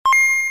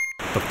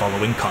The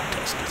following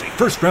contest is a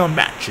first-round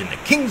match in the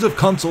Kings of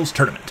Consoles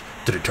tournament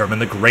to determine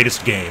the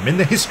greatest game in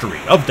the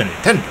history of the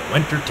Nintendo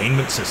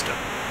Entertainment System.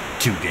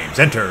 2 games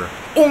enter,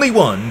 only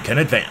one can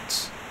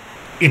advance.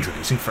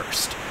 Introducing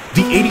first,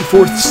 the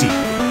 84th seed,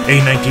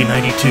 a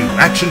 1992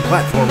 action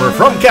platformer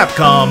from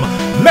Capcom,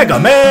 Mega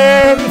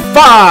Man 5!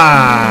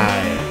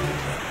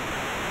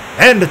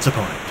 And its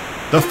opponent,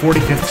 the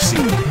 45th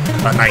seed,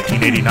 a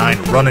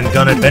 1989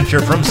 run-and-gun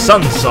adventure from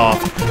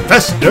Sunsoft,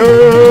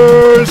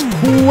 Fester's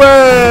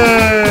Quest!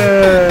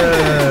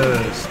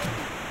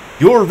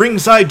 Your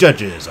ringside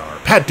judges are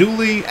Pat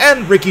Dooley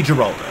and Ricky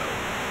Giraldo.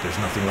 There's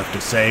nothing left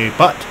to say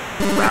but,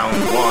 round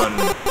 1,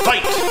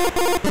 fight!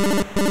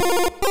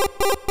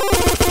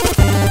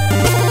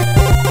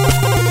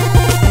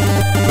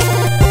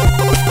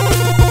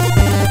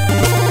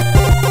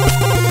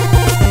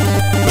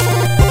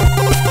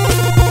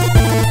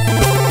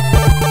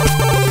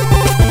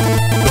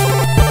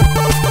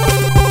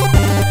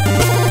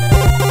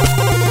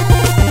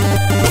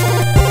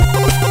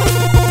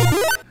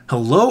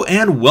 Hello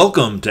and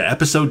welcome to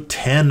episode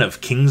 10 of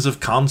Kings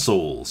of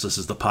Consoles. This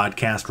is the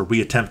podcast where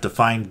we attempt to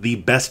find the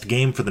best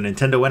game for the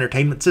Nintendo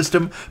Entertainment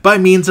System by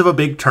means of a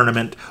big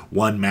tournament,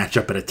 one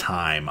matchup at a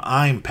time.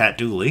 I'm Pat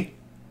Dooley.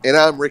 And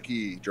I'm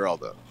Ricky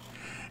Giraldo.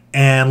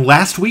 And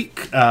last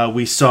week,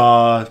 we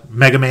saw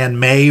Mega Man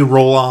May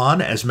roll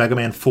on as Mega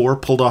Man 4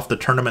 pulled off the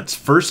tournament's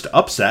first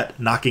upset,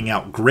 knocking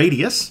out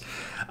Gradius.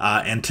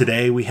 And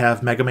today we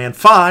have Mega Man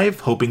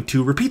 5, hoping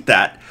to repeat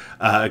that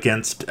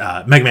against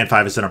Mega Man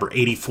 5 is the number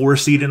 84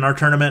 seed in our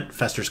tournament.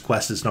 Fester's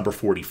Quest is number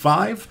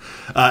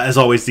 45. As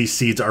always, these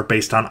seeds are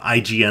based on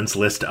IGN's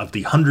list of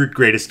the 100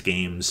 greatest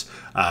games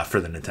for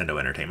the Nintendo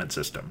Entertainment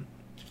System.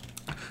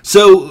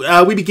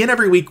 So we begin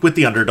every week with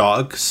the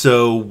underdog,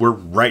 so we're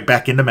right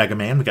back into Mega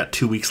Man. We got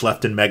 2 weeks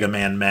left in Mega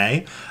Man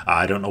May.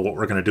 I don't know what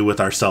we're going to do with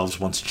ourselves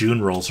once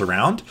June rolls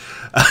around.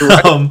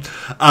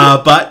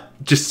 But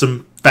just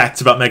some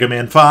facts about Mega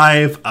Man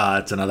 5.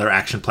 It's another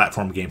action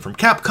platform game from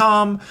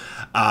Capcom.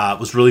 It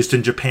was released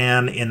in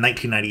Japan in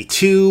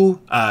 1992,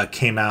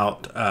 came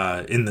out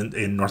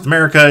in North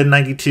America in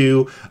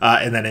 92,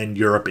 and then in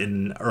Europe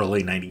in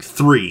early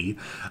 93.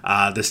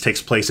 This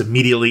takes place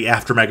immediately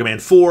after Mega Man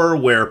 4,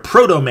 where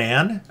Proto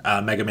Man,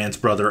 Mega Man's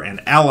brother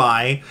and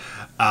ally,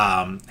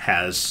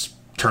 has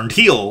turned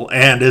heel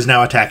and is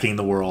now attacking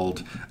the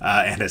world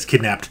and has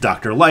kidnapped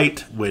Dr.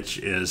 Light, which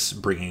is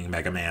bringing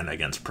Mega Man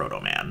against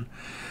Proto Man.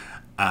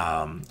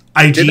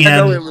 IGN. Didn't I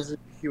know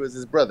he was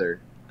his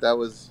brother?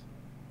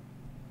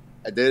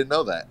 I didn't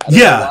know that.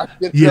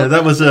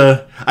 That was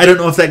I don't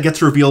know if that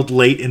gets revealed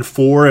late in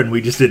 4 and we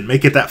just didn't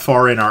make it that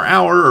far in our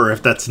hour, or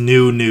if that's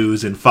new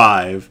news in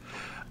 5.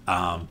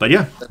 But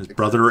yeah, his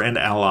brother and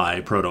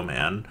ally, Proto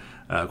Man,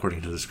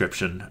 according to the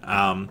description.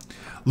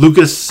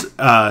 Lucas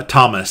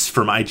Thomas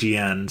from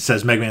IGN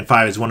says Mega Man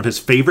 5 is one of his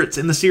favorites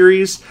in the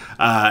series,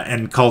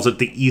 and calls it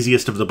the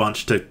easiest of the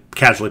bunch to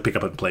casually pick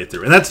up and play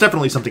through. And that's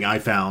definitely something I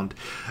found,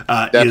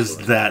 is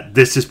that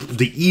this is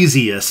the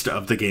easiest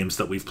of the games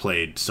that we've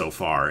played so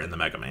far in the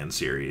Mega Man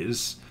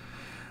series.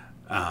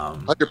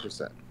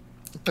 100%.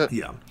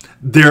 Yeah.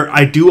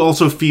 I do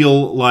also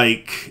feel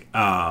like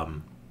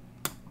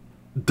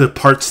the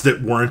parts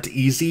that weren't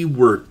easy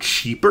were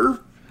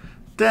cheaper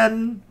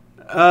than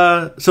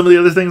some of the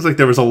other things. Like,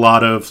 there was a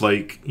lot of,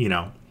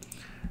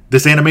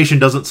 this animation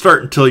doesn't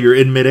start until you're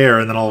in midair,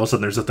 and then all of a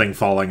sudden there's a thing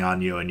falling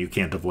on you and you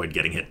can't avoid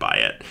getting hit by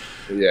it.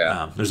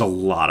 Yeah. There's a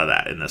lot of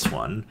that in this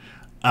one.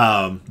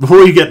 Before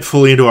we get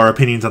fully into our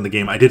opinions on the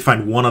game, I did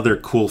find one other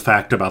cool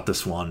fact about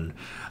this one,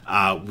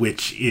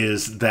 which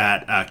is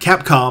that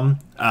Capcom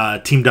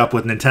teamed up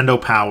with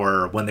Nintendo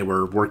Power when they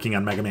were working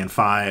on Mega Man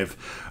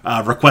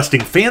 5,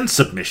 requesting fan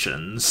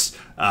submissions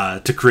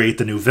to create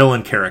the new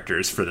villain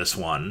characters for this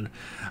one.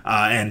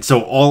 And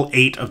so all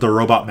 8 of the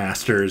Robot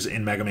Masters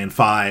in Mega Man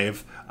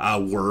 5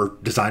 were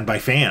designed by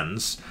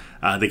fans.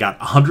 They got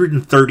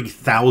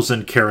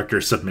 130,000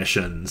 character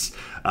submissions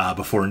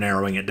before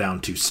narrowing it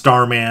down to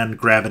Starman,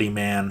 Gravity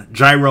Man,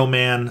 Gyro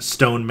Man,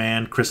 Stone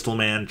Man, Crystal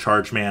Man,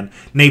 Charge Man,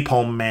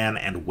 Napalm Man,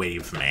 and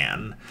Wave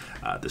Man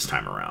this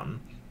time around.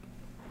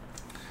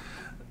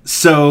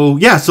 So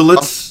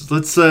let's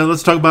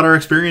talk about our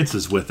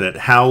experiences with it.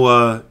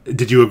 How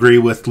did you agree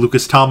with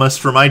Lucas Thomas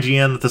from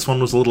IGN that this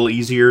one was a little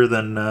easier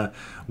than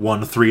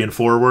 1, 3, and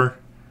 4 were?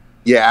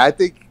 Yeah, I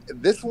think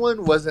this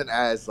one wasn't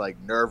as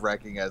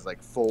nerve-wracking as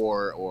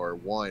 4 or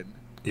 1.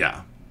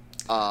 Yeah.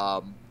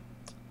 I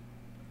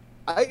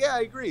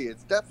agree.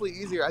 It's definitely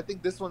easier. I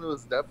think this one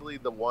was definitely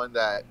the one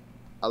that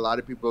a lot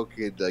of people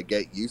could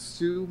get used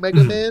to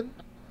Mega Man,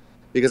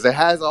 because it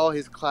has all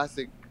his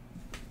classic.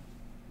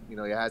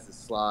 It has his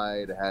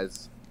slide, it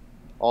has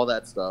all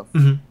that stuff.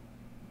 Mm-hmm.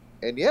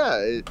 And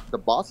the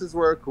bosses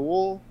were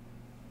cool.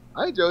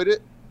 I enjoyed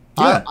it.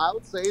 Yeah. I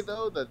would say,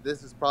 though, that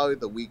this is probably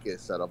the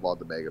weakest out of all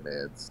the Mega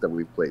Mans that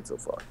we've played so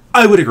far.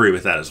 I would agree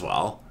with that as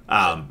well.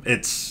 But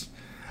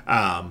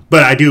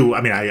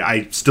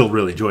I still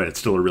really enjoy it. It's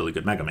still a really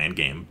good Mega Man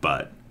game.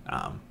 But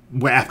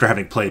after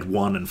having played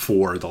 1 and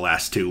 4 the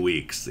last 2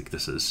 weeks,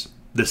 this is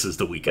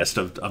the weakest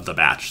of the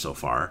batch so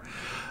far.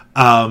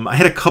 I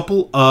had a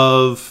couple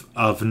of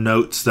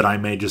notes that I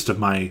made just of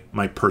my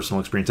personal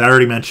experience. I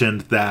already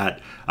mentioned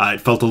that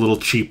it felt a little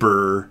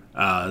cheaper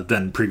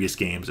than previous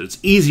games. It's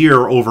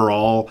easier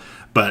overall,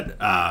 but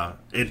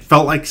it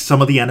felt like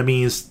some of the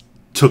enemies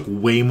took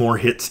way more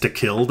hits to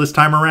kill this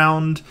time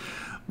around.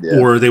 Yeah.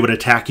 Or they would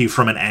attack you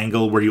from an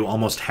angle where you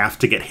almost have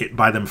to get hit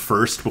by them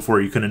first before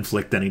you can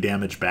inflict any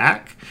damage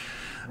back.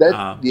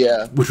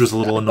 Yeah. Which was a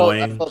little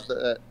annoying.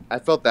 I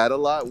felt that a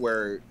lot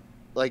where,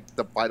 like,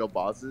 the final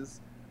bosses,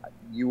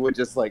 you would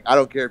just, like, I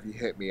don't care if you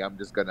hit me, I'm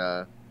just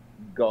gonna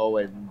go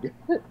and...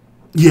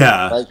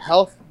 Yeah. Like,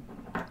 health,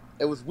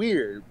 it was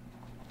weird.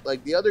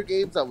 Like, the other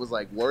games, I was,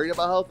 like, worried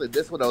about health, and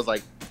this one, I was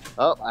like,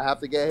 oh, I have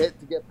to get hit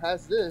to get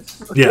past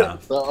this. Yeah.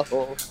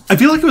 So... I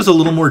feel like it was a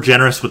little more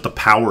generous with the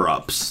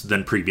power-ups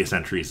than previous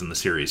entries in the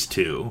series,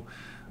 too.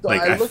 So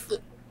like, I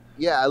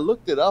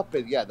looked it up,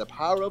 and yeah, the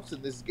power-ups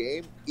in this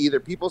game, either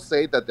people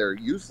say that they're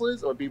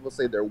useless, or people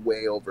say they're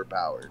way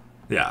overpowered.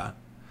 Yeah.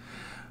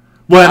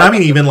 Well, and I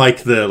mean, even like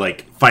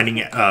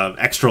finding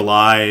extra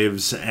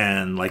lives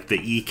and like the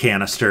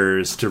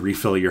e-canisters to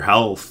refill your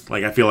health.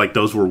 Like, I feel like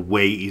those were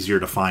way easier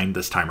to find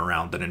this time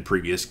around than in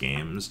previous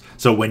games.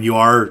 So when you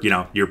are,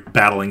 you're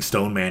battling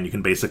Stone Man, you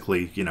can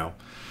basically,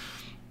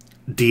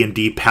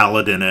 D&D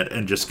paladin it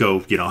and just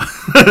go,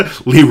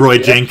 Leroy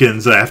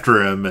Jenkins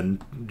after him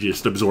and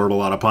just absorb a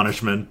lot of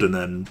punishment and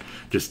then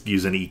just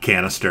use an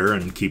e-canister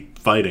and keep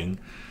fighting.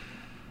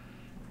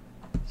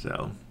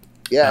 So.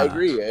 Yeah, I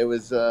agree. It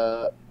was...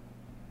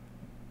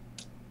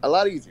 a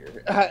lot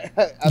easier.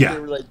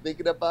 After like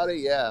thinking about it,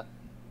 yeah,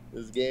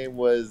 this game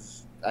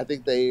was. I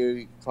think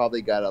they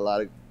probably got a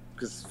lot of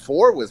because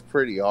 4 was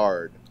pretty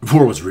hard.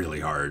 4 was really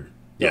hard.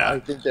 Yeah,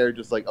 I think they're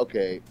just like,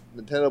 okay,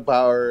 Nintendo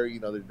Power.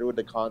 They're doing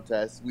the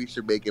contest. We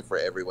should make it for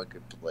everyone can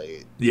play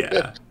it.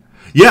 Yeah,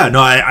 yeah. No,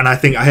 I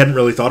think I hadn't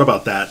really thought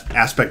about that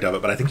aspect of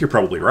it, but I think you're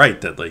probably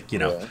right that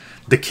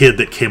the kid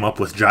that came up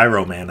with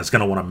Gyro Man is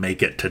going to want to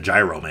make it to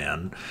Gyro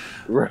Man.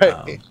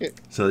 Right.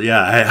 So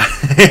yeah,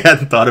 I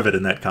hadn't thought of it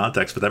in that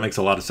context, but that makes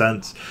a lot of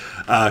sense.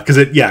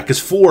 Because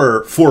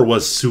 4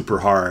 was super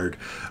hard,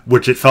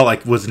 which it felt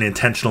like was an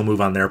intentional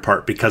move on their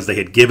part because they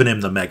had given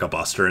him the Mega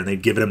Buster and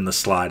they'd given him the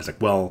slide. It's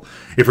like, well,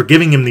 if we're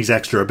giving him these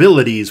extra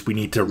abilities, we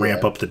need to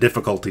ramp up the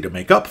difficulty to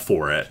make up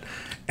for it.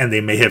 And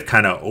they may have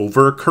kind of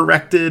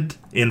overcorrected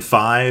in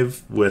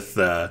 5 with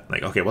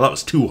okay, well that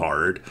was too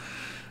hard,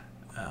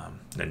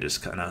 and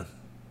just kind of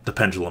the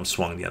pendulum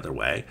swung the other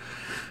way.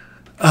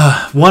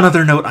 One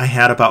other note I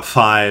had about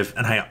 5,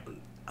 and I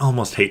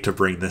almost hate to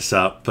bring this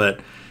up, but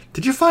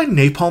did you find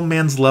Napalm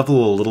Man's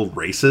level a little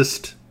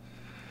racist?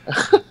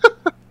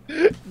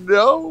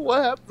 No,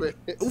 what happened?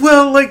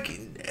 Well,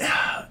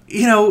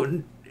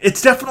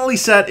 it's definitely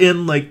set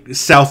in,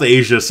 South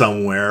Asia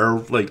somewhere.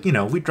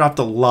 We dropped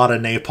a lot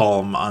of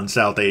napalm on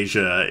South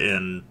Asia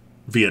in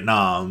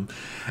Vietnam.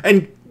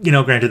 And,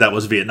 granted that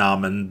was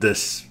Vietnam, and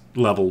this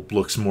level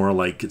looks more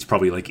like it's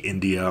probably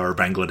India or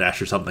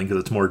Bangladesh or something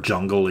because it's more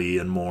jungly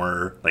and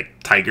more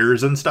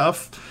tigers and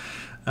stuff,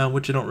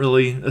 which I don't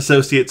really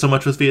associate so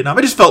much with Vietnam.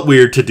 I just felt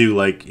weird to do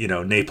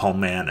Napalm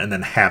Man and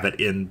then have it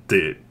in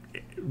the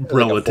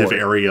relative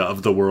area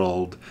of the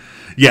world.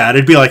 Yeah,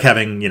 it'd be like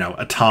having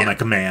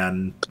Atomic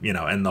Man,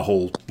 and the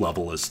whole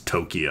level is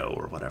Tokyo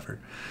or whatever.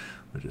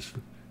 I just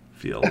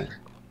feel.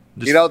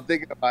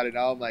 Thinking about it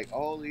now, I'm like,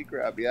 holy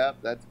crap, yeah,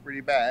 that's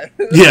pretty bad.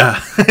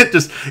 Yeah, it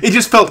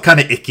just felt kind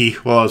of icky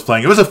while I was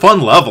playing. It was a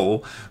fun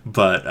level,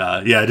 but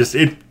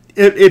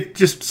it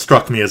just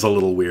struck me as a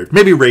little weird.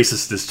 Maybe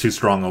racist is too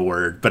strong a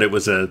word, but it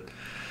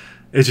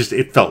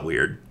felt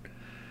weird.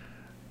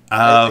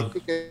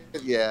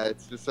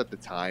 It's just at the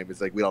time,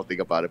 it's like we don't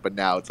think about it, but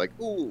now it's like,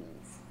 ooh.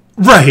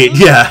 Right,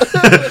 yeah.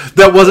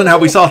 That wasn't how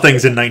we saw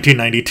things in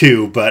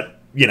 1992, but,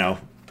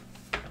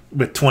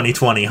 with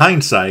 2020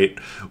 hindsight,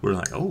 we're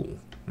like, oh,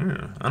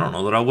 I don't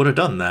know that I would have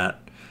done that.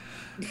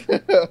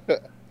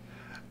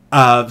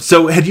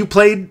 So had you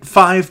played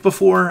 5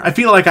 before? I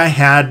feel like I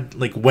had,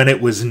 when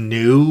it was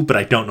new, but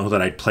I don't know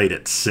that I'd played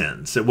it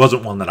since. It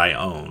wasn't one that I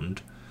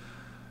owned.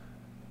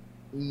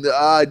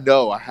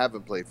 No, I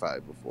haven't played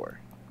 5 before.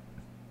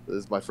 This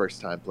is my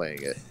first time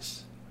playing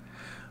it.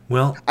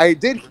 Well, I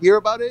did hear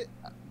about it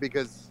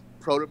because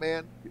Proto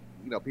Man,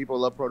 people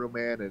love Proto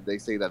Man, and they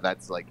say that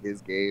that's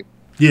his game.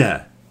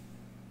 Yeah.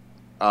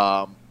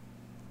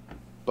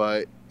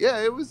 But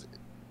yeah, it was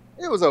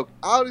okay.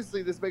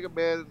 Honestly, this Mega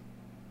Man,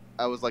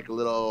 I was a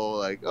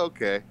little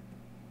okay.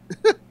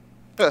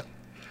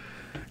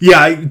 Yeah,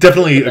 I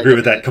definitely agree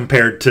with that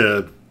compared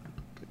to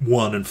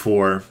 1 and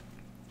 4.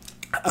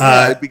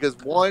 Because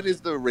 1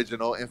 is the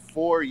original, and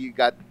 4 you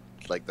got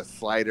the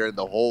slider and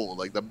the hole,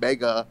 the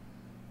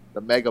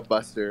Mega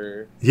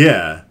Buster.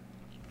 Yeah.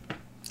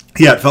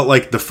 Yeah, it felt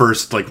like the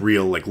first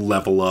real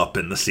level up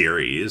in the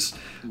series.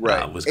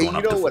 Right. Was going and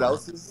up to 4. What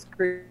else is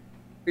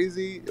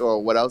crazy,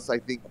 or what else I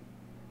think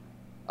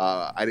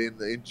I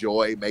didn't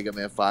enjoy Mega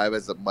Man 5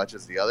 as much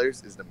as the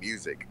others is the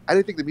music. I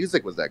didn't think the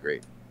music was that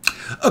great.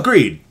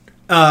 Agreed.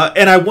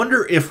 And I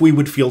wonder if we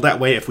would feel that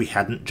way if we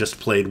hadn't just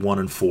played 1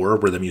 and 4,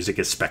 where the music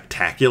is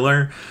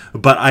spectacular.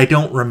 But I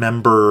don't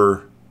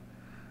remember.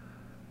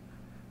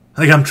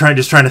 Like, I'm trying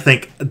to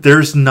think.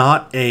 There's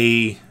not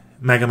a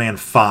Mega Man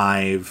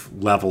 5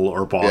 level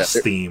or boss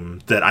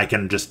theme that I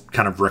can just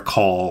kind of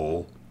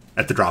recall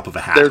at the drop of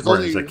a hat,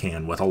 whereas I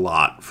can with a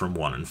lot from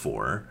 1 and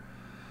 4.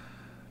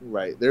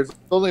 Right. There's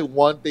only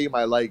one theme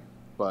I like,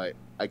 but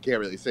I can't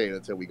really say it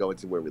until we go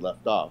into where we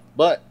left off.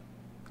 But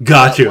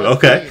got you.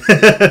 Okay.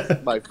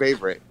 My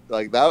favorite.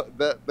 Like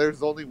that.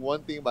 There's only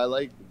one theme I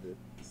like. And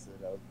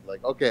I was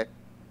like, okay,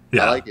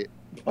 I like it.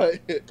 But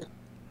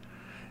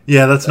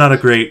yeah, that's not a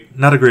great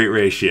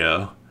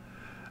ratio.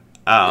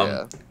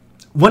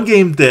 One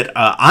game that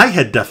I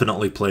had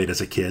definitely played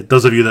as a kid.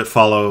 Those of you that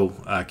follow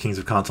Kings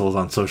of Consoles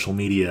on social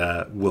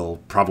media will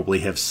probably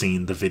have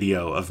seen the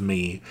video of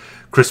me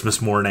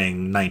Christmas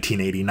morning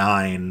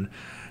 1989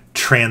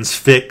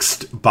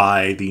 transfixed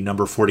by the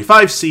number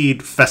 45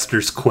 seed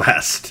Fester's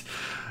Quest,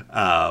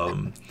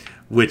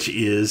 which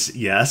is,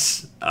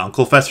 yes,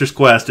 Uncle Fester's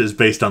Quest is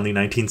based on the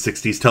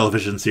 1960s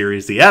television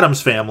series The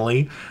Addams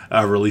Family,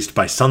 released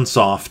by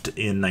Sunsoft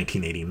in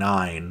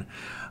 1989.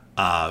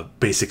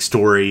 Basic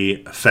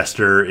story,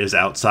 Fester is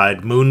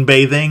outside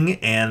moonbathing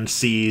and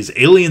sees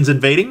aliens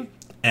invading,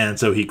 and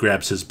so he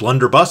grabs his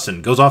blunderbuss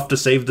and goes off to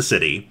save the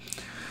city.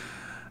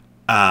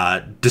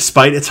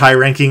 Despite its high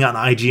ranking on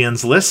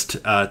IGN's list,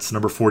 it's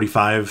number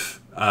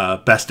 45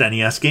 best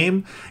NES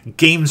game,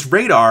 Games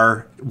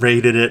Radar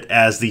rated it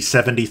as the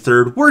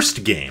 73rd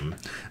worst game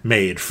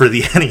made for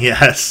the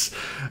NES.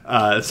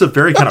 It's a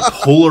very kind of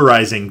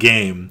polarizing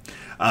game.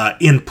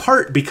 In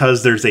part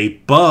because there's a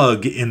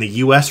bug in the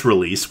US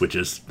release, which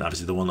is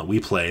obviously the one that we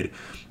played,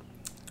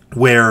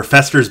 where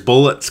Fester's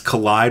bullets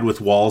collide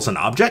with walls and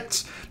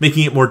objects,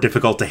 making it more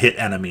difficult to hit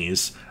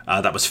enemies.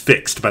 That was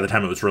fixed by the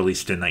time it was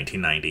released in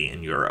 1990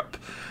 in Europe.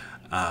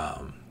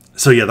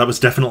 So yeah, that was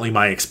definitely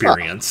my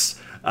experience.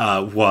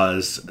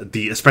 Was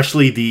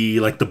especially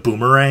the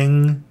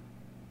boomerang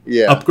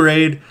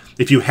upgrade.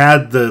 If you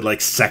had the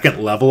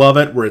second level of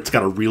it where it's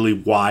got a really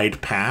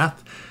wide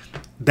path,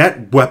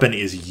 that weapon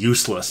is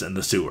useless in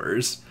the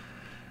sewers.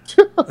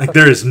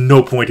 There is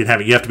no point in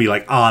having. You have to be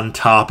on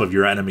top of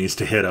your enemies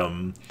to hit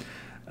them,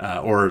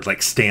 or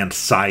stand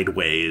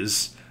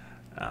sideways.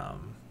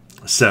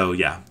 So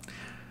yeah,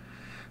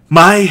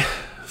 my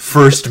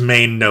first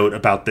main note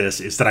about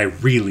this is that I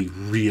really,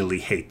 really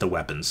hate the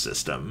weapons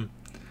system.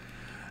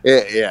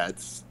 Yeah,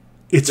 it's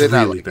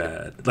really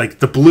bad.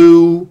 The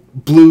blue,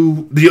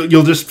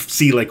 you'll just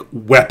see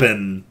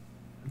weapon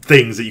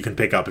things that you can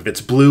pick up. If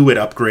it's blue, it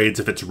upgrades.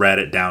 If it's red,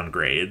 it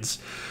downgrades.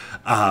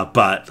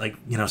 But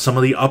some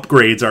of the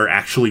upgrades are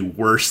actually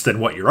worse than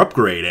what you're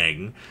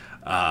upgrading.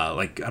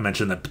 I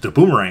mentioned the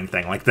boomerang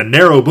thing. The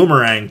narrow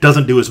boomerang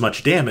doesn't do as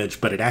much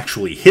damage, but it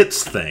actually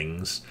hits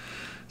things.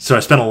 So I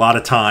spent a lot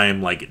of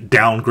time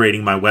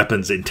downgrading my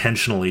weapons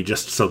intentionally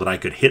just so that I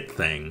could hit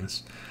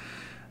things.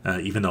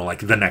 Even though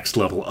the next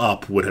level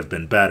up would have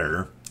been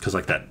better, because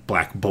that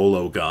black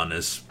bolo gun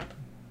is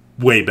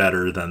way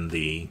better than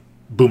the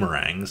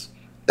boomerangs.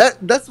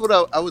 That's what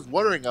I was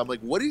wondering. I'm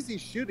what is he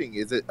shooting?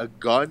 Is it a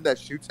gun that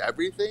shoots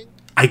everything?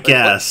 I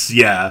guess, what?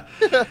 Yeah.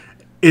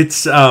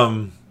 It's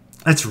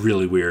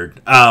really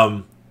weird.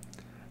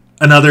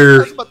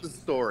 Another. Talk about the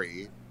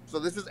story. So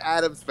this is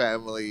Addams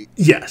Family.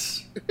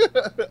 Yes.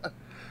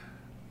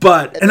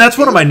 And that's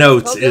one of my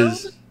notes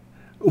is.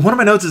 One of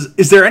my notes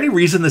is there any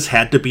reason this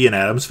had to be an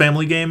Addams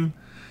Family game?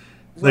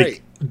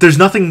 Right. There's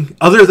nothing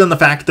other than the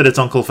fact that it's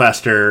Uncle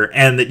Fester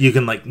and that you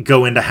can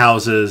go into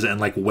houses and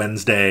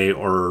Wednesday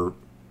or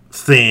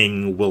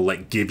Thing will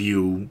give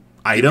you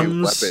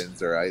items,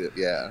 weapons or items.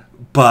 Yeah.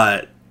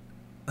 But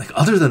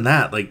other than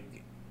that,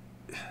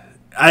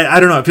 I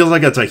don't know. It feels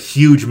like it's a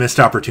huge missed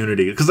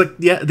opportunity because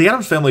the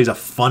Addams Family is a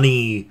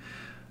funny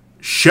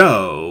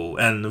show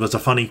and it was a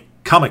funny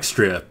comic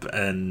strip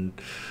and.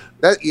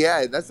 That's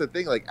the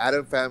thing.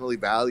 Addams Family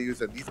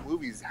values, and these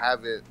movies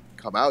haven't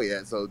come out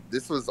yet. So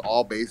this was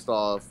all based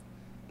off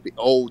the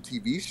old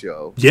TV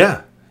show.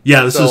 Yeah.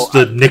 This is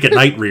the Nick at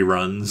Night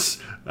reruns.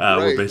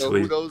 Right.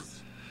 Basically, so who knows?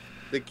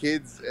 The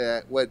kids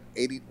at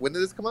 80? When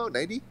did this come out?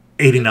 90?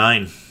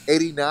 89.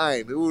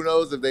 89. Who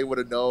knows if they would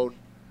have known?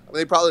 I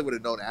mean, they probably would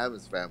have known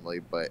Addams Family,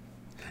 but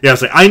yeah,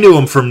 I knew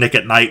them from Nick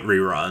at Night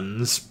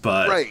reruns,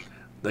 but right.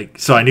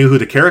 So I knew who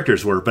the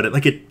characters were, but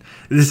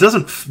this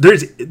doesn't.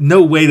 There's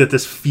no way that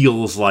this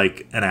feels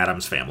like an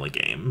Addams Family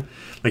game.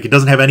 It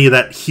doesn't have any of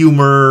that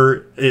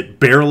humor. It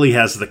barely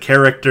has the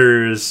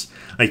characters.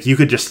 You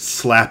could just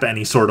slap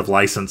any sort of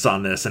license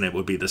on this, and it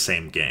would be the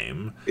same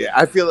game. Yeah,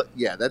 I feel.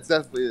 Yeah, that's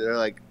definitely.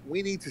 They're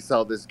we need to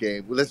sell this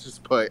game. Well, let's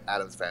just put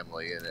Addams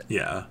Family in it.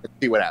 Yeah. And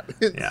see what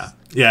happens.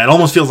 Yeah. It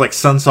almost feels like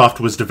Sunsoft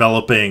was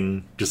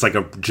developing just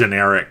a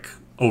generic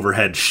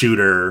overhead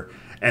shooter,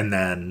 and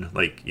then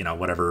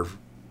whatever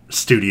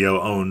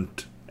studio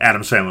owned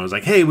Addams Family was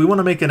hey, we want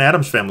to make an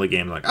Addams Family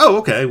game. Oh,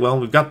 okay, well,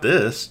 we've got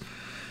this.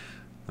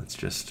 It's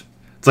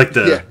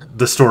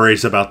the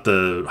stories about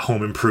the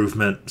Home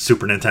Improvement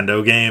Super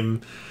Nintendo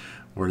game,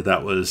 where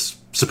that was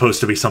supposed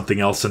to be something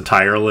else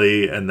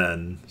entirely, and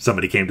then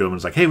somebody came to him and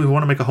was like, hey, we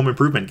want to make a home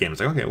improvement game. It's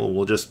like, okay, well,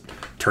 we'll just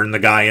turn the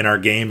guy in our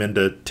game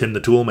into Tim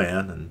the Tool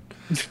Man, and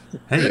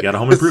hey, you got a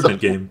home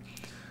improvement game.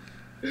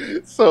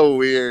 So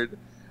weird.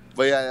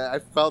 But yeah, I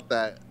felt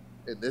that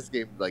in this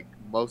game, like,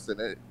 most of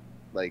it,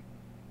 like,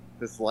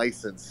 this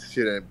license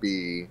shouldn't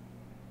be...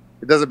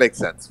 It doesn't make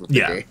sense with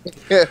the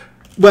game.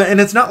 Well, and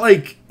it's not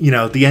like, you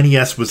know, the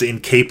NES was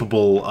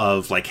incapable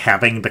of, like,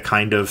 having the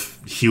kind of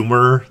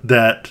humor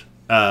that...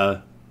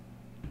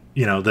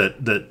 you know,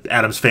 that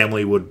Addams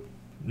Family would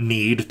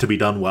need to be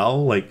done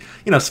well. Like,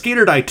 you know,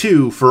 Skater Die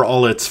 2, for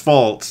all its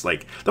faults,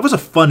 like, that was a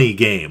funny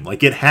game.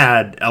 Like, it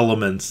had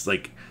elements,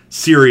 like,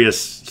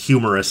 serious,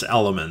 humorous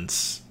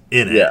elements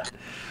in it.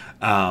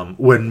 Yeah.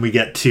 When we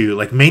get to,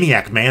 like,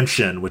 Maniac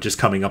Mansion, which is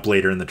coming up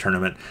later in the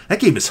tournament, that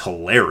game is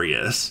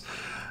hilarious.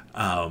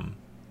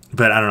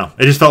 But I don't know.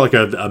 It just felt like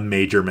a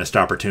major missed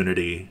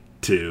opportunity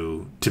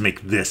to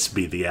make this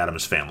be the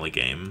Addams Family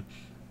game.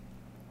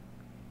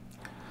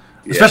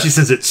 Yeah. Especially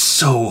since it's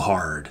so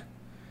hard.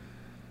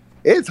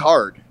 It's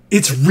hard.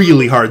 It's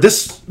really hard.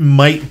 This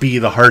might be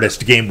the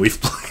hardest game we've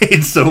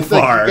played so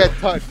far. Like you get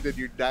touched and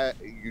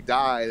you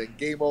die, then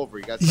game over.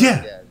 You got touched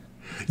again.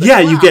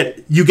 Yeah,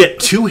 wow. you get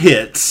 2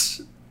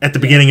 hits at the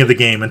beginning of the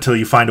game until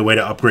you find a way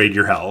to upgrade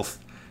your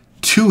health.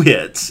 2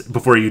 hits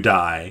before you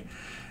die.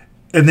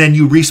 And then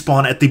you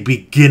respawn at the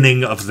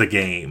beginning of the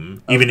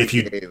game. Even if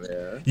you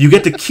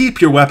get to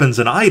keep your weapons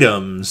and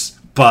items,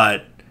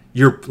 but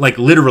you're, like,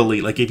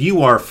 literally, like, if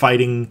you are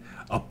fighting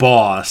a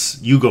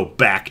boss, you go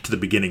back to the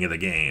beginning of the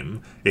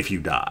game if you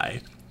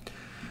die.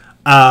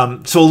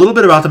 So a little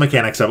bit about the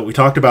mechanics of it. We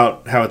talked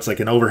about how it's like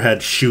an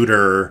overhead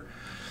shooter.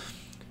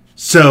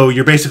 So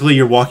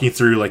you're walking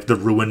through, like, the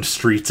ruined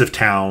streets of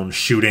town,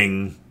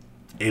 shooting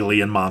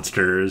alien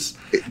monsters.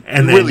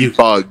 And then really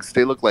bugs.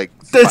 They look like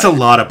spiders. It's a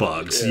lot of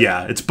bugs.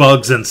 Yeah, it's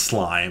bugs and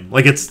slime.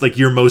 Like, it's like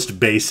your most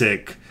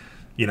basic,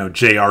 you know,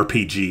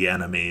 JRPG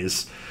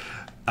enemies.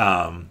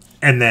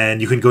 And then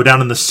you can go down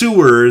in the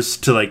sewers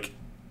to, like,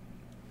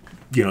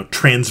 you know,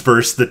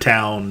 transverse the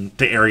town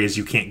to areas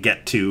you can't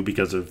get to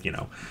because of, you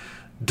know,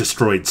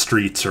 destroyed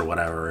streets or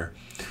whatever.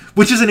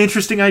 Which is an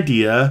interesting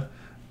idea.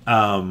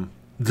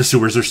 The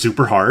sewers are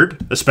super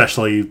hard,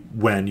 especially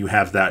when you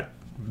have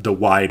the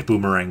wide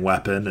boomerang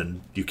weapon and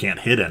you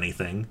can't hit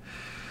anything.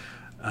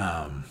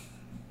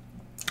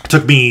 It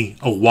took me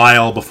a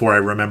while before I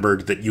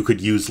remembered that you could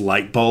use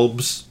light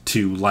bulbs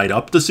to light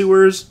up the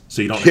sewers,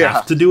 so you don't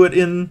have to do it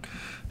in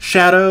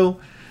shadow.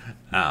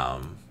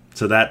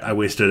 So that I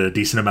wasted a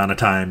decent amount of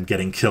time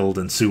getting killed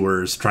in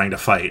sewers trying to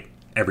fight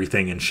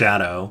everything in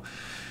shadow.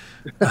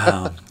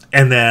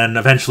 And then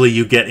eventually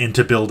you get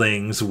into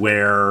buildings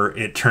where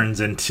it turns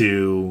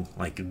into,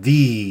 like,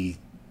 the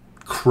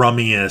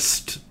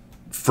crummiest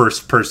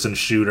first-person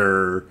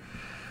shooter.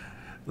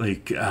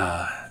 Like,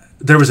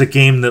 there was a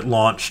game that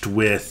launched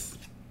with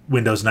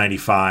Windows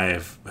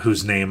 95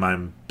 whose name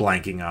I'm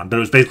blanking on, but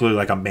it was basically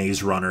like a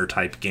Maze Runner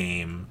type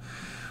game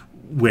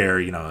where,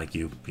 you know, like,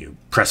 you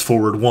press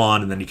forward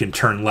 1 and then you can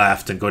turn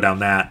left and go down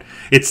that.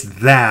 It's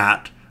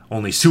that,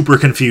 only super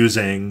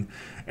confusing,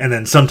 and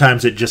then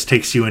sometimes it just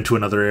takes you into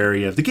another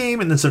area of the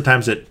game, and then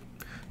sometimes it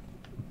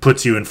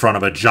puts you in front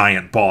of a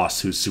giant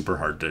boss who's super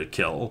hard to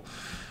kill.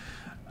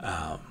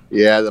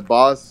 Yeah, the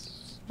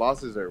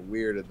bosses are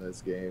weird in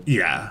this game.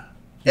 Yeah.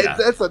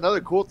 That's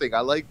another cool thing.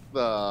 I like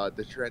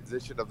the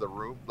transition of the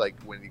room, like,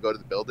 when you go to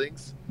the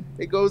buildings.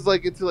 It goes,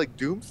 like, into, like,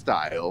 Doom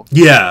style.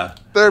 Yeah.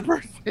 Third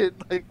person,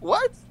 like,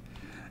 what?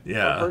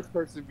 Yeah. First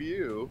person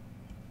view.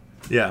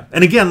 Yeah.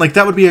 And again, like,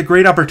 that would be a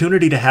great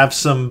opportunity to have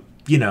some,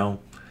 you know,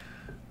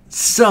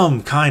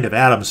 some kind of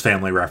Addams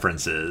Family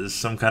references,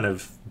 some kind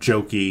of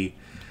jokey,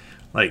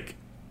 like,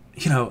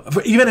 you know,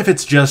 even if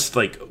it's just,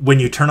 like, when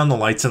you turn on the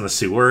lights in the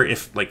sewer,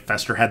 if, like,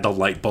 Fester had the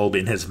light bulb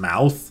in his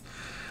mouth,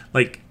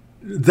 like,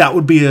 that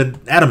would be an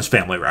Addams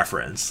Family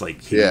reference.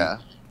 Like, he,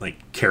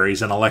 like,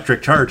 carries an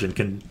electric charge and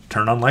can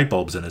turn on light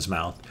bulbs in his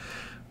mouth.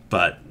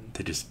 But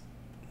they just,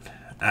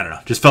 I don't know,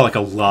 just felt like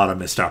a lot of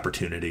missed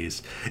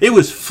opportunities. It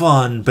was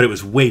fun, but it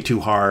was way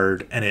too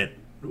hard, and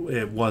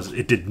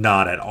it did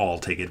not at all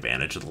take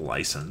advantage of the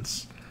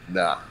license.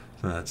 Nah.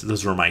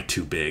 Those were my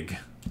 2 big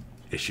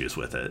issues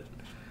with it.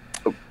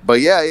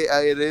 But yeah,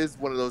 it is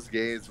one of those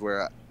games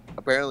where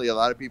apparently a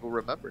lot of people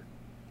remember.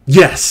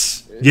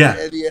 Yes. Yeah.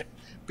 And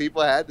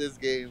people had this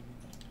game,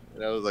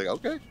 and I was like,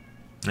 okay.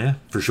 Yeah,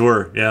 for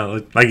sure.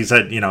 Yeah, like you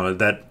said, you know,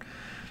 that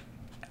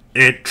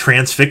it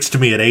transfixed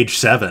me at age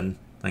 7.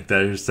 Like,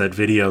 there's that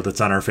video that's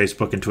on our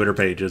Facebook and Twitter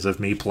pages of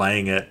me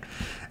playing it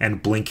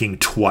and blinking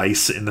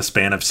twice in the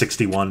span of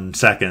 61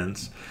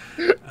 seconds.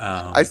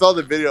 I saw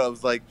the video. I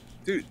was like,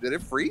 dude, did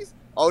it freeze?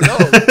 Oh, no.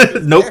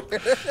 Nope.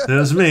 That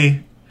was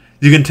me.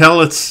 You can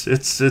tell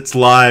it's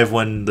live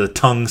when the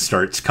tongue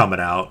starts coming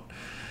out.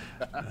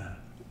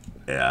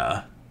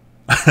 Yeah.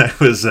 I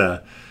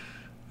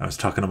was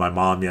talking to my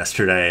mom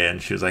yesterday,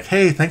 and she was like,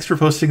 hey, thanks for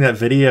posting that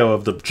video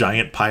of the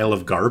giant pile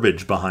of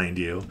garbage behind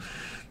you.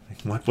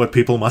 What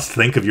people must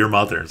think of your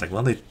mother. It's like,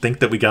 well, they think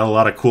that we got a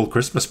lot of cool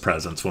Christmas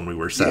presents when we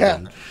were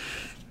 7.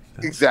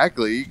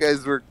 Exactly. You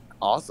guys were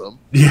awesome.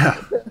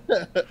 Yeah.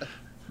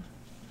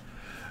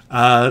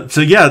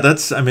 So yeah,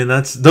 that's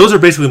those are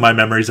basically my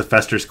memories of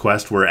Fester's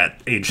Quest. Where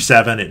at age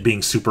 7, it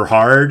being super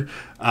hard,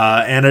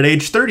 and at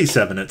age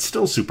 37, it's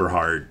still super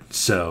hard.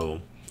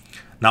 So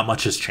not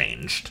much has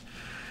changed.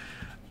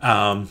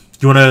 Do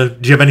you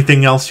have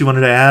anything else you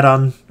wanted to add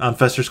on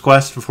Fester's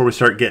Quest before we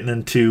start getting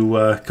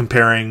into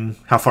comparing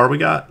how far we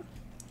got?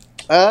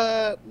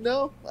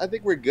 No, I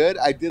think we're good.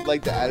 I did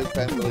like the Addams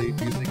Family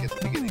music at the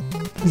beginning.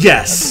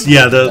 Yes,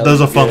 yeah, that was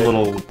a fun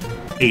little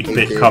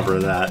 8-bit cover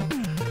of that.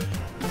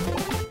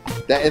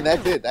 And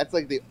that's it. That's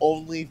like the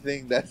only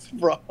thing that's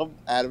from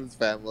Addams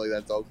Family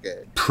that's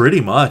okay. Pretty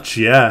much,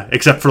 yeah.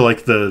 Except for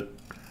like the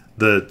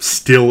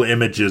still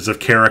images of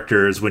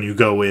characters when you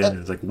go in.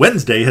 It's like,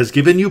 Wednesday has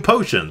given you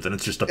potions, and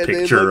it's just a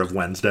picture of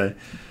Wednesday.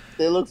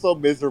 They look so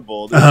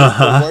miserable. The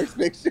worst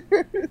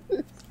picture.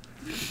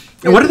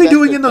 And what are they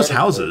doing in those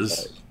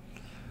houses?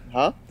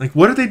 Huh? Like,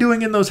 what are they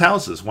doing in those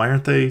houses? Why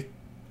aren't they,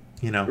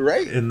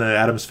 right in the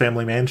Addams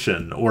Family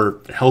mansion or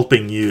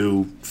helping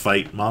you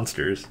fight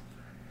monsters?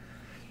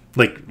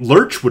 Like,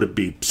 Lurch would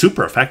be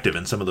super effective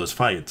in some of those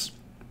fights.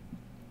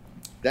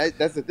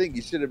 That's the thing.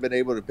 You should have been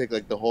able to pick,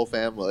 like, the whole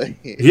family.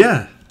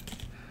 Yeah.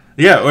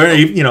 Yeah, or,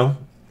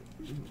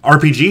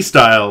 RPG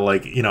style,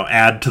 like,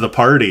 add to the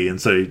party.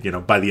 And so,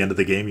 by the end of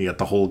the game, you got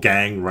the whole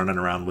gang running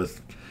around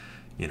with,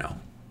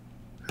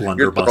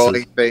 blunderbusses.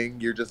 You're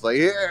thing. You're just like,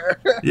 here.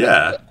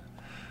 Yeah.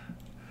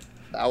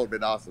 That would have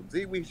been awesome.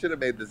 See, we should have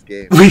made this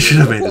game. We should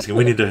have made this game.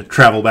 We need to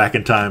travel back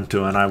in time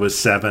to when I was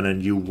 7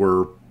 and you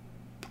were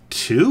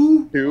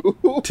 2?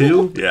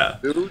 2? Yeah.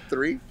 2,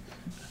 3?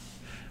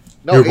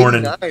 No, you were born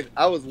 89.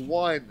 I was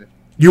 1.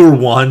 You were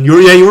 1.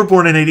 You were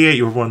born in 88.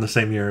 You were born the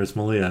same year as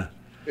Malia.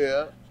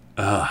 Yeah.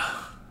 All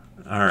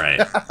right.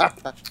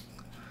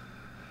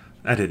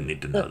 I didn't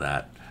need to know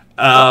that.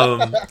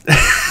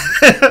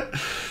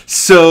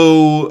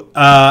 So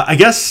I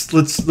guess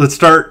let's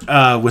start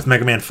with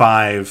Mega Man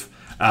 5.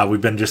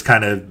 We've been just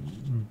kind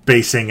of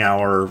basing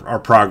our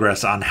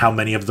progress on how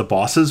many of the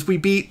bosses we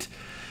beat.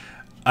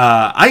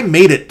 I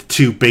made it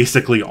to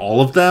basically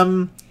all of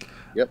them.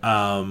 Yep.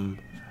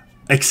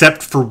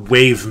 Except for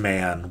Wave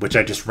Man, which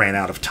I just ran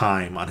out of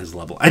time on his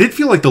level. I did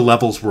feel like the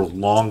levels were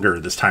longer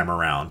this time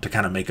around to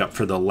kind of make up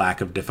for the lack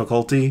of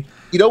difficulty.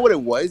 You know what it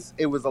was?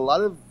 It was a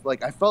lot of,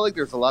 like, I felt like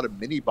there's a lot of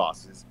mini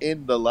bosses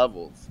in the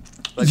levels.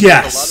 Like,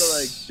 yes. There's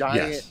a lot of, like,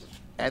 giant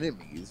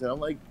enemies. And I'm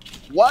like,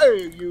 why are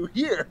you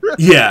here?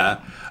 Yeah.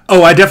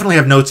 Oh, I definitely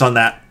have notes on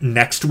that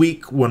next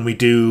week when we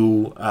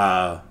do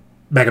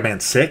Mega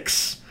Man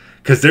 6.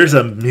 Because there's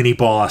a mini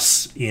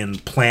boss in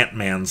Plant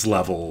Man's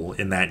level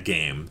in that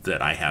game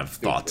that I have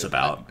thoughts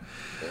about.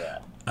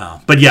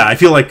 Yeah. But yeah, I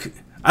feel like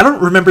I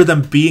don't remember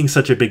them being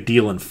such a big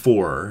deal in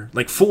 4.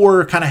 Like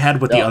 4 kind of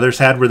had what the others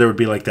had, where there would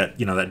be like that,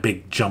 that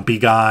big jumpy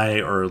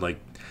guy, or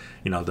like,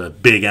 the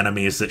big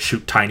enemies that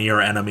shoot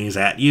tinier enemies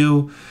at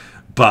you.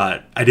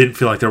 But I didn't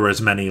feel like there were as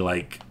many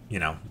like,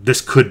 this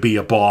could be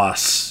a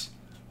boss,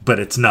 but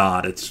it's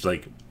not. It's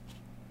like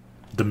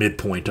the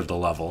midpoint of the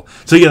level.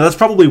 So yeah, that's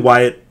probably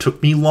why it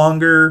took me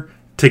longer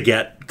to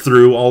get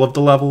through all of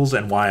the levels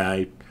and why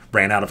I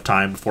ran out of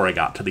time before I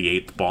got to the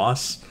 8th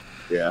boss.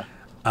 Yeah.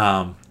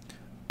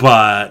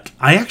 But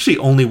I actually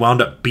only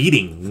wound up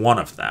beating one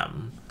of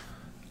them,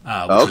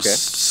 which was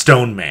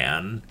Stone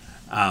Man.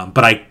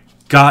 But I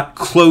got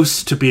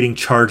close to beating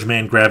Charge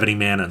Man, Gravity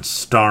Man, and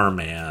Star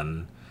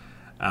Man.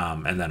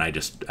 And then I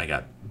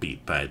got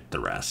beat by the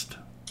rest.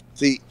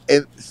 See,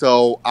 and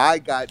so I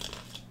got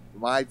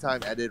my time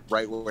ended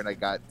right when I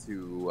got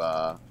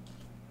to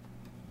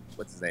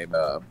what's his name,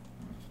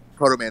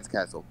 Proto Man's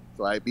Castle.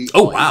 So I beat.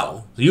 Oh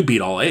wow! You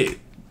beat all 8.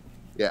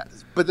 Yeah,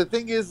 but the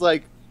thing is,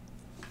 like,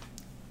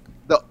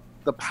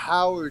 the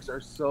powers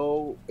are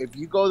so. If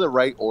you go the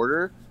right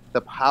order,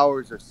 the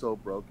powers are so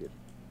broken.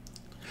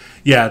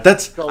 Yeah,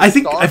 that's. So I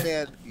think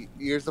Starman,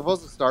 you're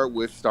supposed to start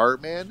with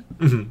Starman,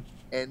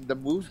 and the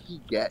move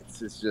he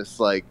gets is just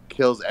like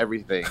kills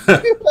everything.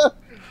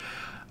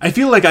 I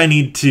feel like I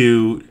need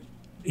to.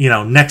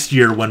 Next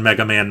year when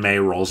Mega Man May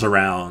rolls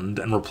around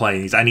and we're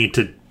playing these, I need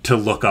to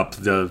look up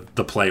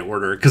the play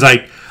order, because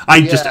I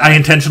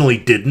intentionally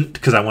didn't,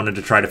 because I wanted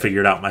to try to figure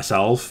it out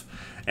myself,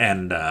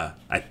 and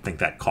I think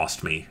that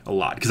cost me a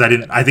lot, because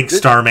I think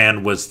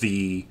Starman was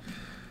the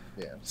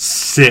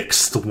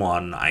 6th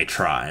one I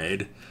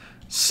tried,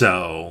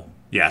 so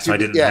yeah, so I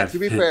didn't have. To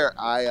be fair,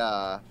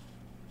 I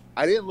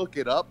didn't look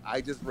it up.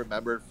 I just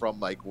remembered from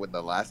like when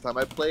the last time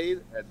I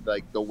played and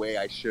like the way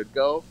I should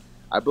go.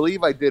 I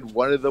believe I did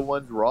one of the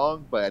ones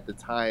wrong, but at the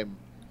time,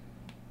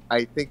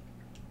 I think,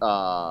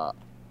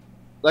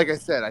 like I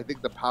said, I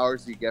think the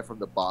powers you get from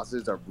the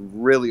bosses are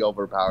really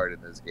overpowered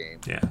in this game.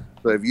 Yeah.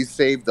 So if you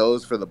save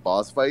those for the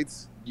boss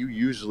fights, you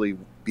usually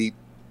beat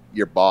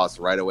your boss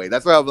right away.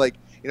 That's why I'm like,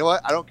 you know what?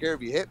 I don't care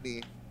if you hit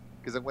me,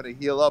 because I'm going to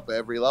heal up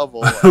every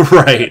level.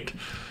 Right.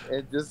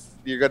 And just,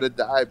 you're going to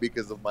die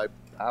because of my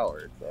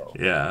power. So.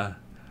 Yeah.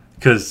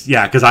 Because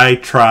I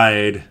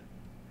tried.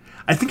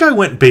 I think I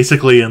went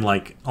basically in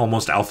like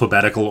almost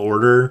alphabetical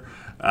order,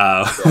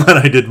 when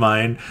I did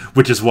mine,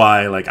 which is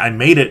why like I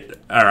made it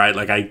all right.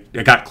 Like I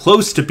got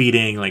close to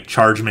beating like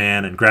Charge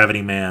Man and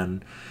Gravity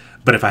Man,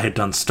 but if I had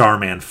done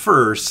Starman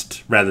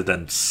first rather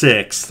than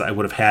 6th, I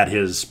would have had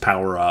his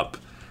power up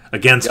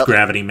against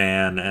Gravity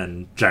Man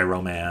and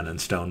Gyro Man and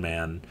Stone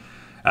Man.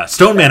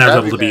 Stone Man I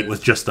was able to beat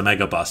with just the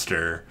Mega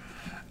Buster,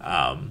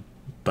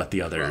 but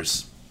the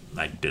others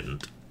I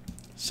didn't.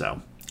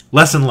 So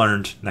lesson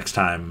learned. Next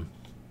time,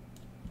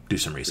 do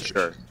some research.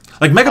 Sure.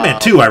 Like Mega Man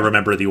 2, I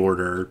remember the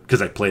order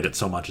because I played it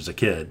so much as a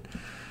kid.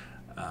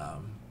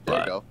 There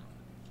you go.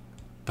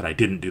 But I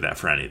didn't do that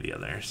for any of the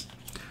others.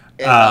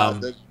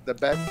 And the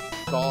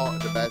best song,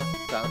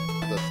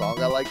 the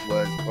song I liked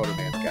was Proto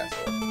Man's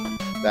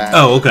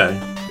Castle. Okay.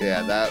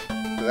 Yeah,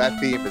 that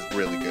theme is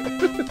really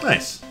good.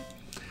 Nice.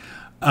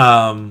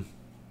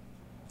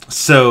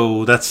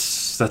 So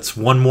that's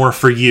one more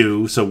for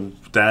you. So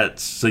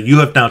you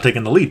have now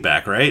taken the lead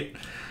back, right?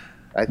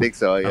 I think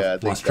so. Yeah.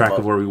 I lost track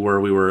of where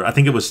we were. I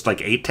think it was like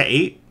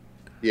 8-8.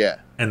 Yeah.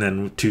 And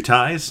then 2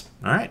 ties.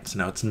 All right. So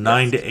now it's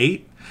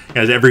 9-8.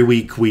 As every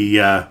week we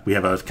have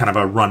a kind of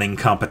a running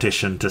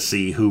competition to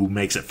see who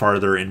makes it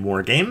farther in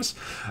more games.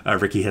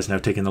 Ricky has now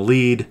taken the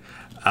lead,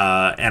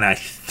 and I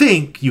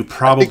think you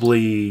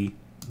probably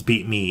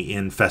beat me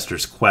in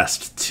Fester's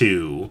Quest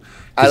 2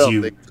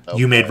 because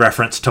you made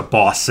reference to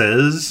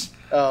bosses.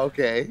 Oh,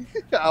 okay.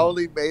 I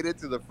only made it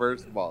to the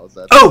first boss.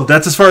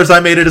 That's as far as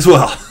I made it as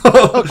well.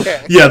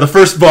 Okay. Yeah, the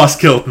first boss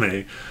killed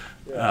me.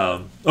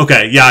 Yeah.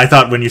 Okay, yeah, I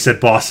thought when you said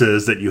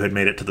bosses that you had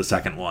made it to the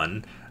second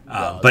one.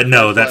 But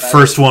no, that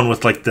first one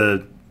with like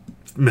the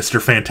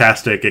Mr.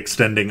 Fantastic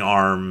extending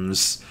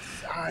arms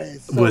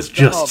was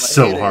just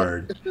so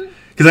hard.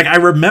 Because like I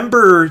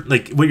remember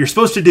like what you're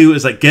supposed to do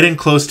is like get in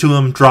close to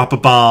him, drop a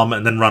bomb,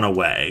 and then run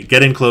away.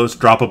 Get in close,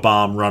 drop a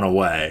bomb, run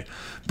away.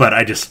 But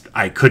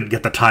I couldn't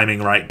get the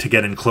timing right to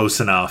get in close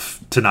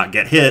enough to not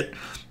get hit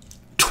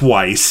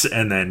twice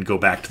and then go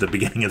back to the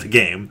beginning of the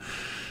game.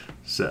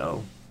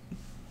 So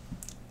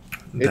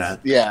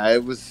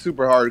it was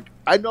super hard.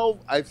 I know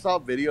I saw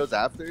videos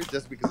after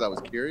just because I was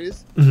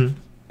curious, and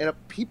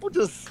people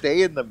just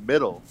stay in the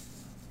middle.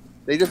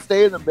 They just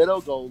stay in the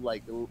middle, go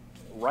like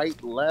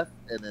right, left,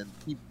 and then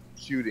keep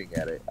shooting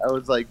at it. I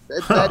was like,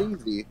 it's that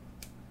easy.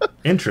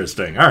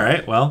 Interesting. All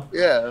right. Well.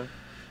 Yeah.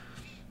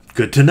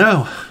 Good to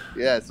know.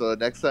 Yeah. So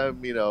next time,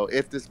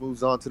 if this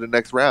moves on to the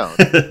next round.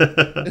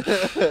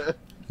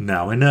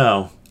 Now I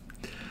know.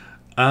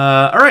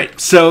 All right.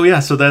 So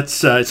yeah. So that's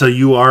so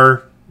you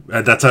are.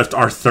 That's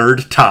our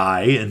third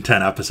tie in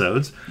 10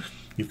 episodes.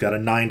 You've got a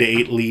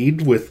 9-8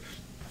 lead with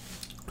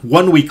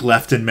 1 week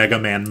left in Mega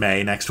Man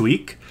May next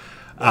week.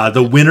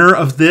 The winner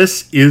of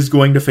this is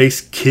going to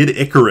face Kid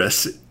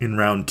Icarus in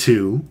round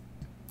 2.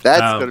 That's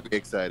going to be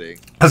exciting.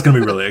 That's going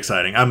to be really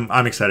exciting.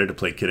 I'm excited to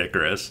play Kid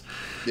Icarus.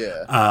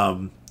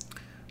 Yeah.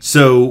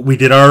 So we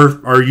did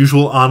our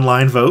usual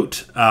online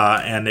vote,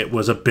 and it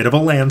was a bit of a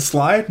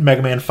landslide.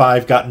 Mega Man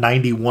 5 got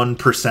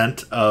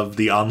 91% of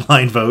the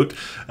online vote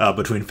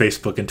between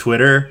Facebook and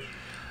Twitter.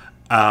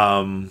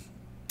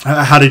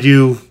 How did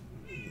you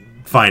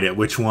find it?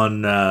 Which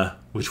one?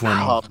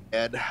 Oh,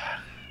 man.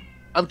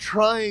 I'm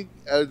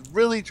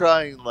really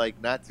trying, like,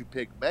 not to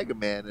pick Mega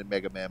Man in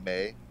Mega Man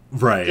May.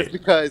 Right. Just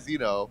because,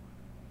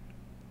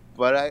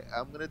 but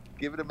I'm going to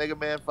give it a Mega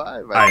Man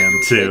 5. I am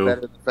too.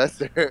 Better than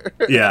Fester.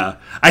 Yeah.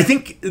 I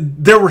think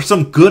there were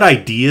some good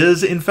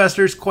ideas in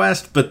Fester's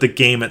Quest, but the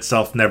game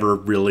itself never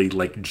really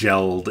like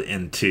gelled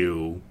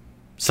into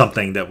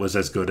something that was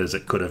as good as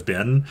it could have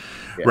been.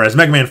 Yeah. Whereas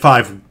Mega Man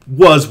 5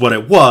 was what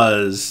it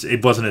was.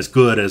 It wasn't as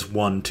good as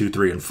 1, 2,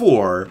 3, and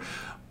 4,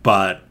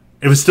 but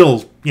it was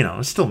still, it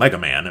was still Mega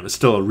Man. It was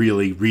still a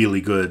really,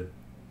 really good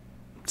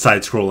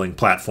side-scrolling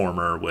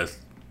platformer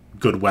with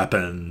good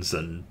weapons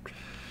and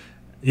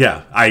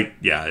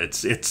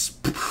it's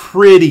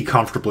pretty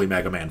comfortably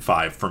Mega Man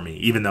 5 for me,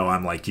 even though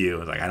I'm like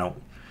you. Like I don't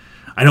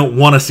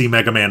want to see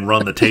Mega Man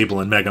run the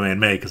table in Mega Man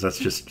May because that's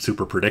just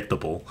super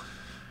predictable.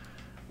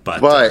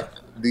 But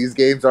these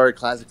games are a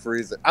classic for a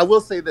reason. I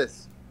will say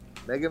this: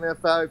 Mega Man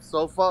 5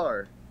 so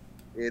far,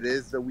 it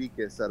is the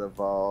weakest out of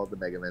all the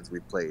Mega Mans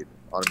we've played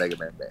on Mega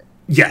Man May.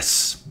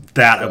 Yes,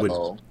 that I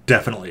would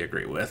definitely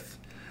agree with.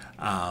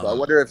 So I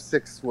wonder if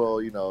 6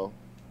 will,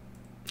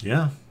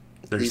 Yeah.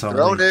 There's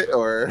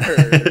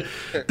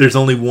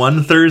only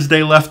one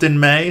Thursday left in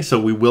May, so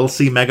we will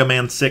see Mega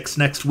Man 6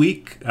 next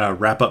week,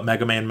 wrap up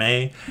Mega Man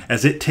May,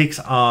 as it takes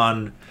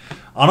on,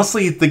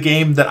 honestly, the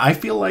game that I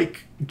feel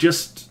like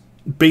just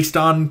based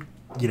on,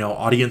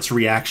 audience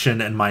reaction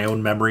and my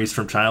own memories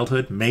from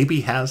childhood,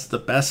 maybe has the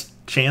best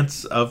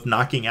chance of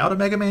knocking out a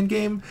Mega Man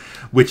game,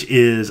 which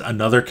is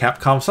another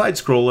Capcom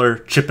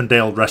side-scroller, Chip 'n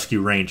Dale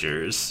Rescue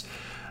Rangers.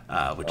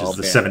 Which is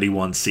the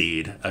 71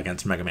 seed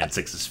against Mega Man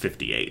 6's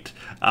 58.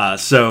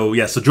 So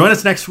join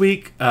us next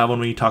week when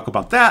we talk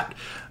about that.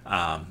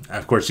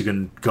 Of course, you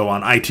can go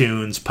on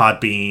iTunes,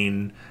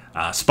 Podbean,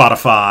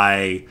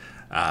 Spotify,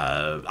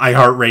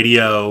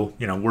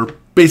 iHeartRadio. We're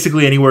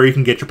basically anywhere you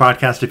can get your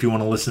podcast if you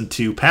want to listen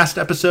to past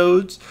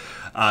episodes.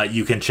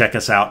 You can check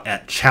us out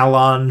at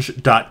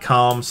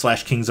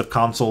challenge.com/Kings of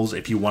Consoles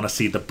if you want to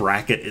see the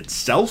bracket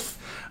itself.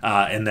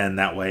 And then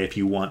that way, if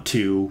you want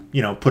to,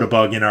 put a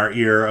bug in our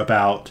ear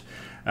about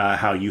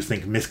how you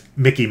think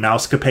Mickey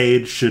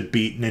Mousecapade should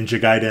beat Ninja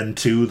Gaiden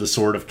 2, The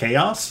Sword of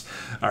Chaos,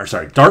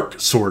 Dark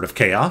Sword of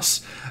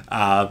Chaos,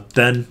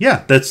 then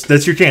yeah,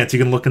 that's your chance. You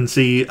can look and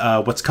see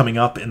what's coming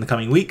up in the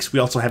coming weeks. We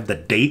also have the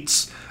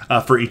dates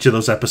for each of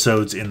those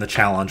episodes in the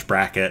challenge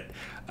bracket,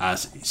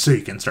 so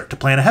you can start to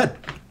plan ahead.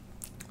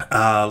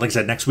 Like I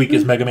said, next week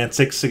is Mega Man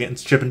 6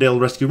 against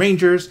Chippendale Rescue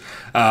Rangers.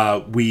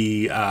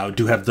 We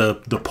do have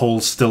the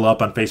polls still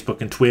up on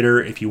Facebook and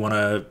Twitter if you want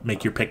to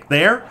make your pick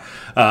there.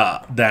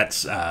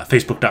 That's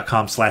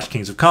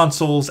facebook.com/Kings of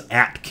Consoles,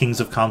 at Kings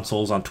of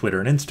Consoles on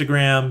Twitter and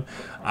Instagram.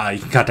 You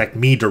can contact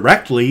me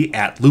directly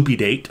at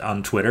LoopyDate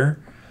on Twitter.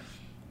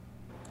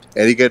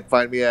 And you can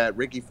find me at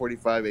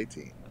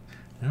Ricky4518.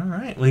 All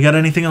right. Well, you got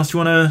anything else you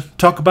want to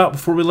talk about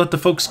before we let the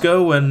folks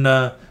go and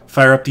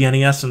fire up the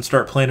NES and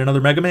start playing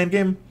another Mega Man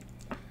game?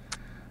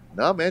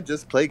 No, man,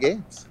 just play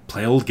games.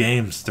 Play old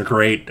games. They're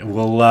great.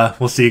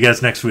 We'll see you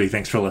guys next week.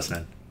 Thanks for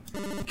listening.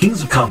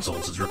 Kings of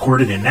Consoles is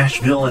recorded in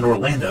Nashville and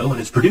Orlando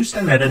and is produced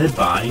and edited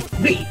by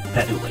me,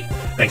 Pat Dooley.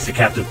 Thanks to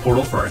Captive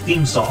Portal for our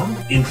theme song,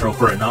 intro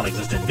for a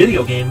non-existent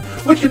video game,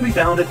 which can be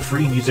found at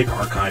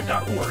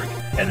freemusicarchive.org.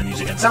 And the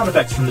music and sound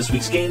effects from this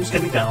week's games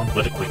can be found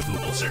with a quick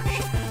Google search.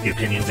 The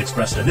opinions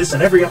expressed in this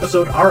and every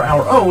episode are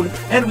our own,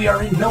 and we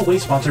are in no way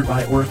sponsored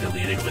by or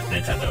affiliated with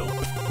Nintendo.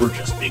 We're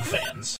just big fans.